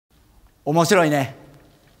面白いね。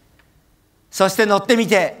そして乗ってみ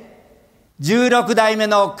て、16代目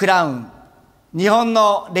のクラウン、日本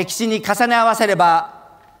の歴史に重ね合わせれ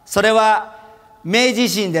ば、それは明治維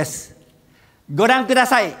新です。ご覧くだ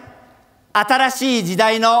さい。新しい時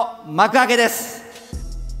代の幕開けです。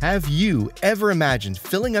Have you ever imagined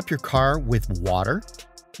filling up your car with water?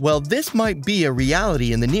 Well, this might be a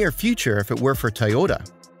reality in the near future if it were for Toyota.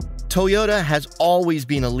 Toyota has always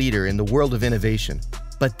been a leader in the world of innovation,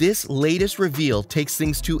 but this latest reveal takes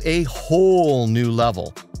things to a whole new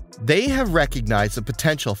level. They have recognized the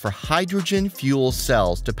potential for hydrogen fuel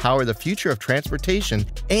cells to power the future of transportation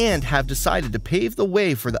and have decided to pave the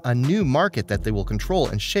way for a new market that they will control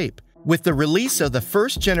and shape. With the release of the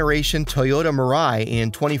first-generation Toyota Mirai in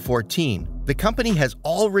 2014, the company has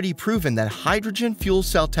already proven that hydrogen fuel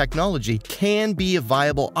cell technology can be a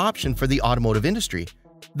viable option for the automotive industry.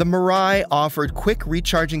 The Mirai offered quick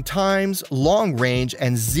recharging times, long range,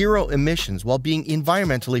 and zero emissions while being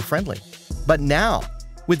environmentally friendly. But now,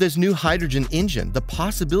 with this new hydrogen engine, the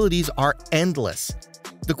possibilities are endless.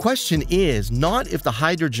 The question is not if the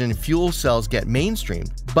hydrogen fuel cells get mainstream,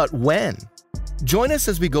 but when. Join us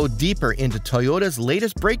as we go deeper into Toyota's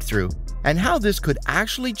latest breakthrough and how this could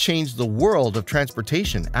actually change the world of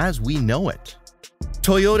transportation as we know it.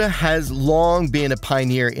 Toyota has long been a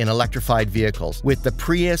pioneer in electrified vehicles, with the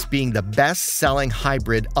Prius being the best-selling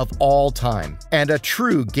hybrid of all time and a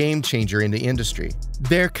true game-changer in the industry.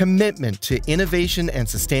 Their commitment to innovation and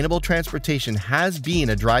sustainable transportation has been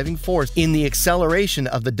a driving force in the acceleration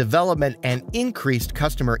of the development and increased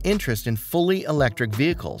customer interest in fully electric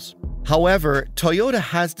vehicles. However, Toyota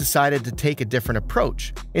has decided to take a different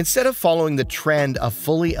approach. Instead of following the trend of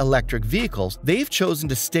fully electric vehicles, they've chosen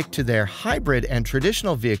to stick to their hybrid and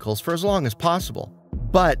traditional vehicles for as long as possible.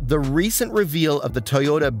 But the recent reveal of the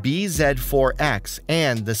Toyota BZ4X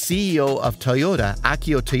and the CEO of Toyota,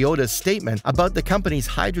 Akio Toyoda's statement about the company's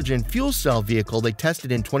hydrogen fuel cell vehicle they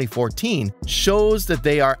tested in 2014 shows that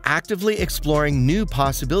they are actively exploring new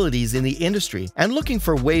possibilities in the industry and looking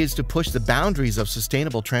for ways to push the boundaries of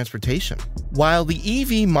sustainable transportation. While the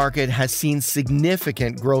EV market has seen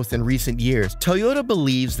significant growth in recent years, Toyota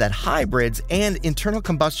believes that hybrids and internal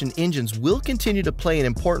combustion engines will continue to play an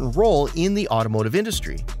important role in the automotive industry.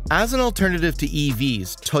 As an alternative to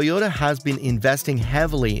EVs, Toyota has been investing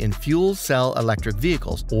heavily in fuel cell electric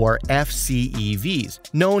vehicles, or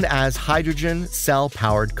FCEVs, known as hydrogen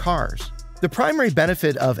cell-powered cars. The primary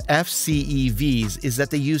benefit of FCEVs is that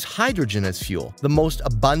they use hydrogen as fuel, the most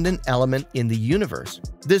abundant element in the universe.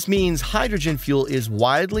 This means hydrogen fuel is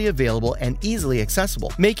widely available and easily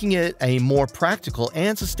accessible, making it a more practical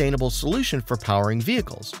and sustainable solution for powering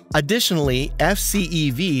vehicles. Additionally,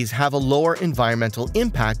 FCEVs have a lower environmental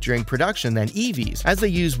impact during production than EVs, as they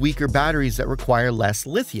use weaker batteries that require less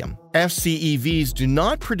lithium. FCEVs do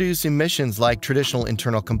not produce emissions like traditional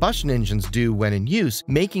internal combustion engines do when in use,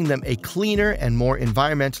 making them a cleaner and more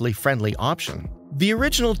environmentally friendly option. The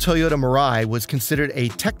original Toyota Mirai was considered a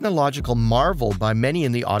technological marvel by many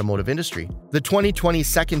in the automotive industry. The 2020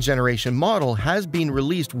 second-generation model has been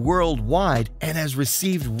released worldwide and has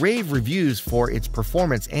received rave reviews for its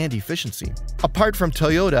performance and efficiency. Apart from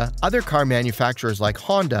Toyota, other car manufacturers like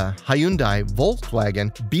Honda, Hyundai,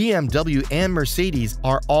 Volkswagen, BMW, and Mercedes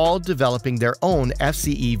are all developing their own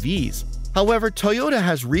FCEVs. However, Toyota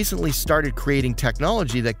has recently started creating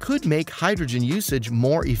technology that could make hydrogen usage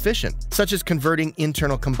more efficient, such as converting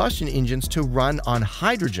internal combustion engines to run on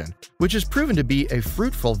hydrogen, which has proven to be a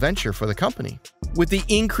fruitful venture for the company. With the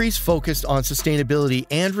increased focus on sustainability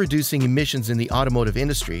and reducing emissions in the automotive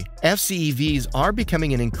industry, FCEVs are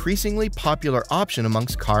becoming an increasingly popular option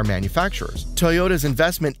amongst car manufacturers. Toyota's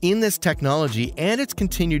investment in this technology and its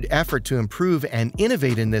continued effort to improve and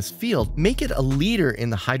innovate in this field make it a leader in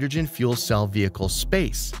the hydrogen fuel cell vehicle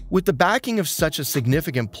space. With the backing of such a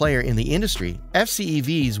significant player in the industry,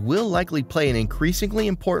 FCEVs will likely play an increasingly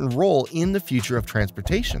important role in the future of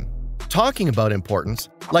transportation. Talking about importance,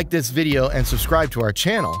 like this video and subscribe to our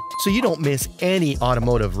channel so you don't miss any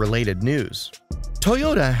automotive-related news.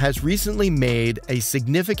 Toyota has recently made a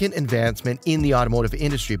significant advancement in the automotive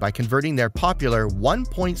industry by converting their popular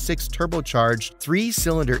 1.6 turbocharged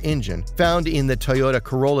 3-cylinder engine found in the Toyota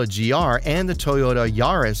Corolla GR and the Toyota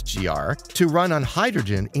Yaris GR to run on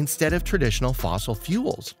hydrogen instead of traditional fossil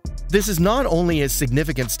fuels. This is not only a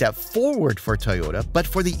significant step forward for Toyota, but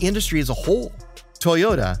for the industry as a whole.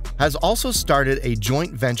 Toyota has also started a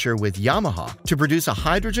joint venture with Yamaha to produce a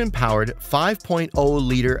hydrogen-powered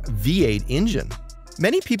 5.0-liter V8 engine.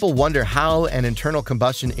 Many people wonder how an internal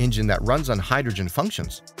combustion engine that runs on hydrogen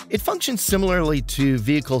functions. It functions similarly to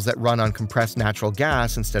vehicles that run on compressed natural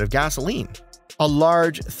gas instead of gasoline. A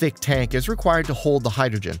large, thick tank is required to hold the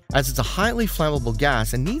hydrogen, as it's a highly flammable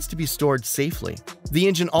gas and needs to be stored safely. The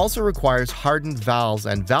engine also requires hardened valves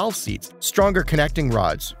and valve seats, stronger connecting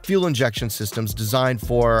rods, fuel injection systems designed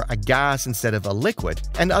for a gas instead of a liquid,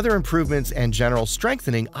 and other improvements and general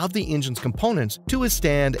strengthening of the engine's components to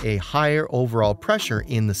withstand a higher overall pressure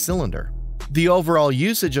in the cylinder. The overall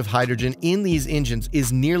usage of hydrogen in these engines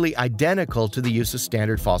is nearly identical to the use of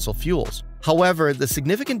standard fossil fuels. However, the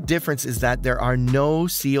significant difference is that there are no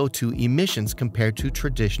CO2 emissions compared to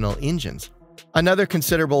traditional engines. Another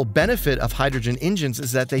considerable benefit of hydrogen engines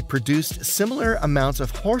is that they produce similar amounts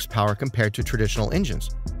of horsepower compared to traditional engines.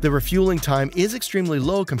 The refueling time is extremely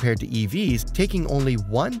low compared to EVs, taking only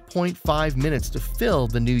 1.5 minutes to fill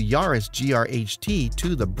the new Yaris GR-HT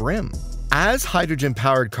to the brim. As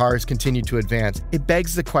hydrogen-powered cars continue to advance, it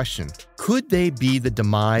begs the question, could they be the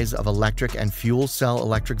demise of electric and fuel cell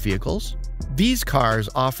electric vehicles? These cars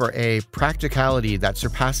offer a practicality that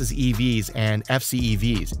surpasses EVs and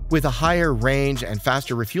FCEVs, with a higher range and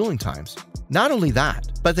faster refueling times. Not only that,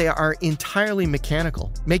 but they are entirely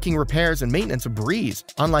mechanical, making repairs and maintenance a breeze,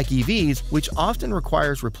 unlike EVs, which often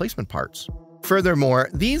requires replacement parts. Furthermore,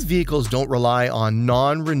 these vehicles don't rely on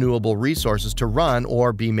non-renewable resources to run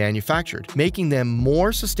or be manufactured, making them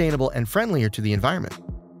more sustainable and friendlier to the environment.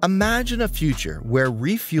 Imagine a future where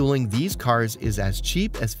refueling these cars is as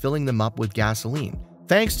cheap as filling them up with gasoline,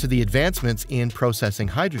 thanks to the advancements in processing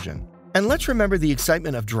hydrogen. And let's remember the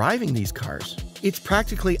excitement of driving these cars. It's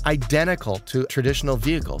practically identical to traditional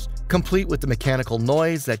vehicles, complete with the mechanical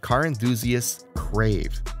noise that car enthusiasts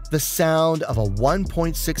crave. The sound of a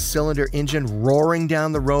 1.6-cylinder engine roaring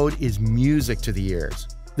down the road is music to the ears.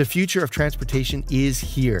 The future of transportation is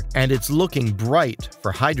here, and it's looking bright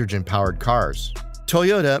for hydrogen-powered cars.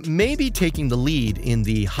 Toyota may be taking the lead in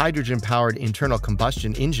the hydrogen-powered internal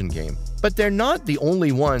combustion engine game, but they're not the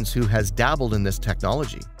only ones who has dabbled in this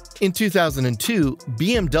technology. In 2002,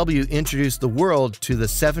 BMW introduced the world to the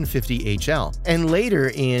 750HL, and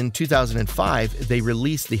later in 2005, they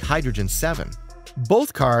released the Hydrogen 7.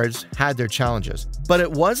 Both cars had their challenges, but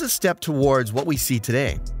it was a step towards what we see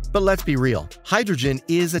today. But let's be real, hydrogen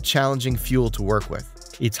is a challenging fuel to work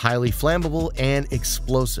with. It's highly flammable and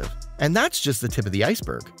explosive. And that's just the tip of the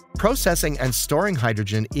iceberg. Processing and storing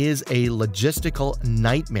hydrogen is a logistical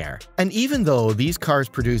nightmare. And even though these cars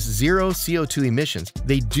produce zero CO2 emissions,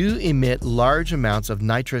 they do emit large amounts of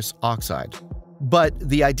nitrous oxide. But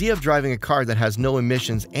the idea of driving a car that has no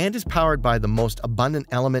emissions and is powered by the most abundant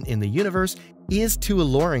element in the universe is too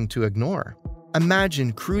alluring to ignore.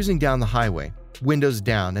 Imagine cruising down the highway, windows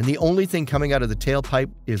down, and the only thing coming out of the tailpipe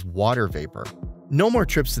is water vapor. No more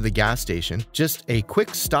trips to the gas station, just a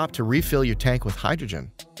quick stop to refill your tank with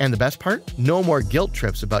hydrogen. And the best part? No more guilt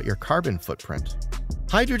trips about your carbon footprint.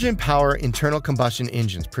 Hydrogen power internal combustion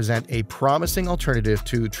engines present a promising alternative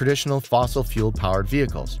to traditional fossil fuel-powered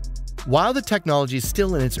vehicles. While the technology is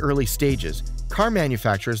still in its early stages, car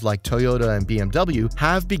manufacturers like Toyota and BMW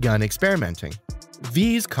have begun experimenting.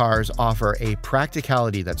 These cars offer a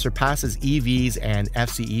practicality that surpasses EVs and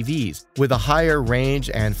FCEVs, with a higher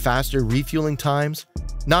range and faster refueling times.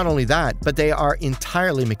 Not only that, but they are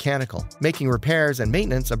entirely mechanical, making repairs and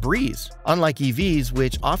maintenance a breeze, unlike EVs,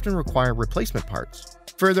 which often require replacement parts.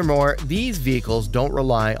 Furthermore, these vehicles don't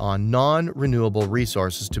rely on non-renewable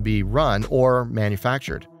resources to be run or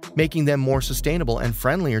manufactured, making them more sustainable and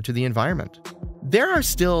friendlier to the environment. There are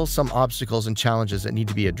still some obstacles and challenges that need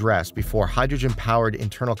to be addressed before hydrogen-powered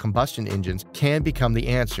internal combustion engines can become the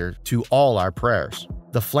answer to all our prayers.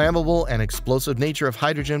 The flammable and explosive nature of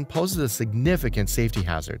hydrogen poses a significant safety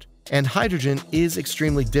hazard, and hydrogen is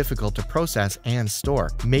extremely difficult to process and store,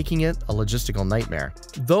 making it a logistical nightmare.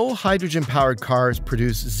 Though hydrogen-powered cars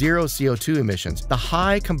produce zero CO2 emissions, the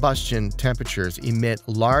high combustion temperatures emit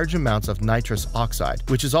large amounts of nitrous oxide,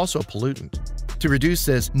 which is also a pollutant. To reduce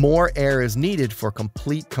this, more air is needed for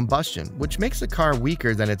complete combustion, which makes the car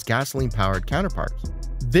weaker than its gasoline-powered counterparts.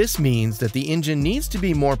 This means that the engine needs to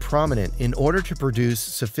be more prominent in order to produce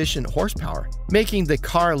sufficient horsepower, making the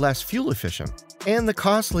car less fuel efficient. And the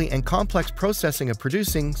costly and complex processing of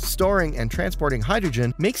producing, storing, and transporting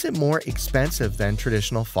hydrogen makes it more expensive than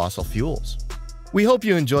traditional fossil fuels. We hope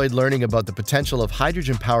you enjoyed learning about the potential of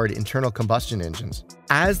hydrogen-powered internal combustion engines.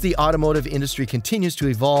 As the automotive industry continues to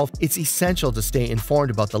evolve, it's essential to stay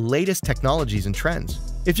informed about the latest technologies and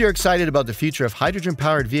trends. If you're excited about the future of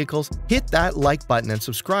hydrogen-powered vehicles, hit that like button and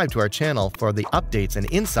subscribe to our channel for the updates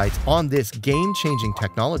and insights on this game-changing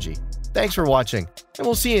technology. Thanks for watching, and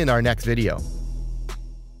we'll see you in our next video.